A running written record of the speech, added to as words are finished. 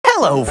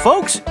Hello,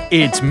 folks.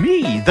 It's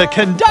me, the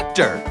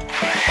conductor.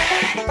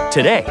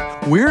 Today,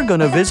 we're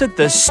gonna visit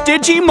the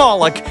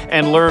Stygimoloch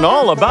and learn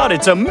all about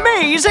its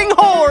amazing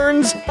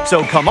horns.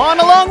 So come on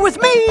along with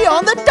me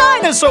on the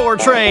dinosaur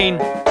train.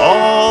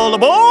 All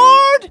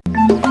aboard!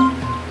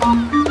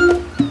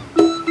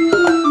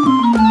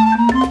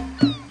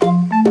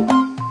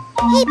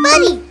 Hey,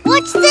 buddy,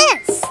 watch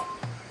this.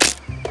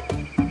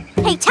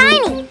 Hey,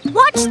 Tiny,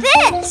 watch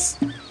this.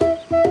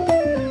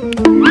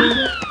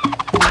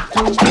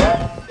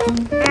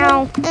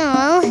 Ow.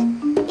 Oh,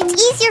 it's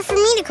easier for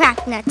me to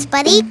crack nuts,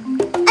 buddy.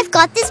 I've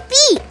got this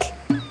beak.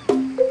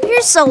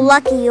 You're so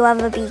lucky you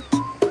have a beak.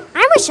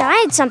 I wish I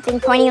had something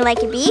pointy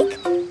like a beak.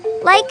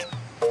 Like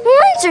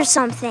horns or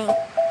something.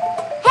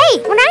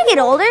 Hey, when I get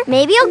older,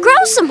 maybe I'll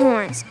grow some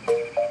horns.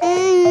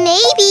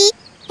 Maybe.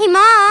 Hey,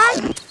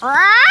 Mom.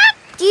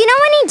 Do you know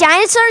any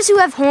dinosaurs who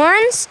have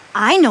horns?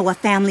 I know a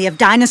family of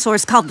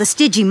dinosaurs called the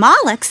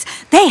Stygimolochs.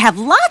 They have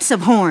lots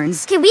of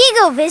horns. Can we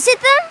go visit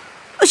them?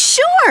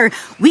 Sure.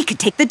 We could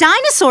take the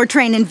dinosaur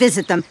train and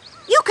visit them.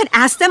 You could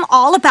ask them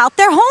all about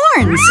their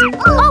horns.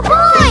 Oh,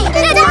 boy!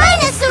 The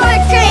dinosaur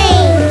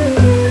train!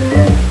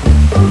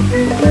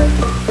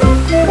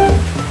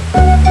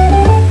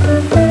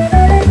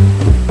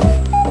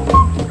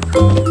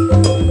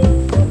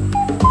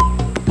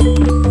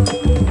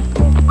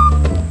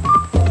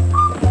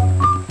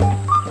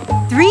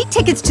 3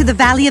 tickets to the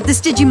Valley of the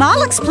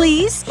Stygimolochs,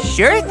 please.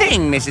 Sure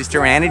thing, Mrs.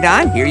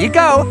 Pteranodon. Here you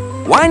go.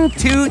 1,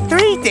 2,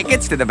 3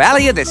 tickets to the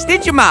Valley of the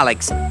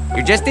Stygimolochs.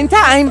 You're just in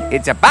time.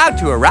 It's about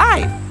to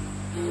arrive.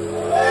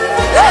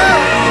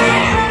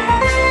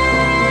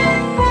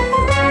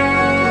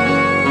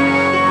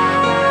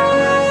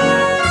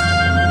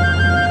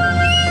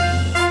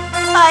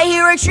 I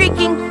hear a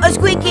shrieking, a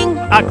squeaking,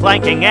 A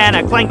clanking and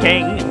a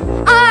clanking.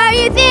 Are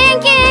you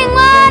thinking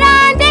what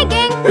I'm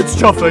thinking? It's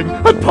chuffing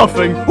and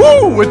puffing.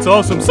 Woo, it's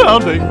awesome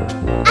sounding.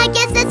 I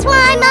guess that's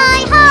why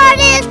my heart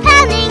is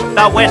pounding.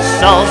 The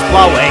whistle's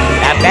blowing.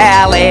 The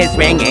bell is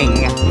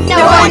ringing. No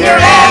wonder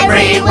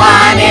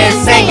everyone is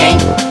singing.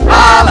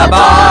 All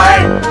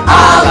aboard!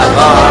 All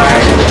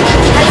aboard!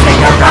 Let's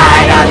take a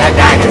ride on the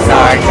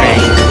dinosaur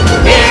train.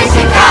 Here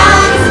she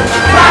comes,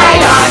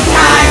 right on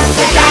time.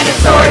 The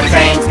dinosaur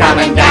train's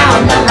coming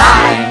down the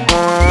line.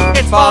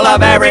 It's full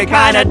of every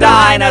kind of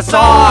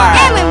dinosaur.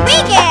 And when we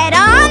get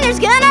on, there's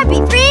gonna be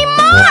 3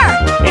 more.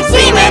 It's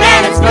steaming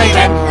and it's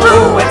gleaming.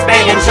 Ooh, it's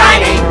big and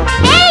shiny.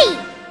 Hey!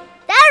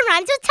 That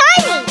rhymes with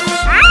Tiny.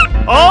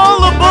 All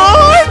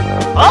aboard!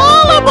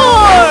 All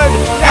aboard!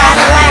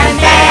 Traveland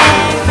Dan,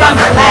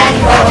 Lumberland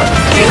Road.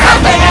 She's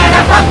humping and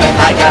a pumping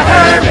like a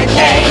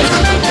hurricane.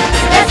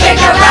 Let's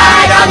take a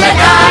ride on the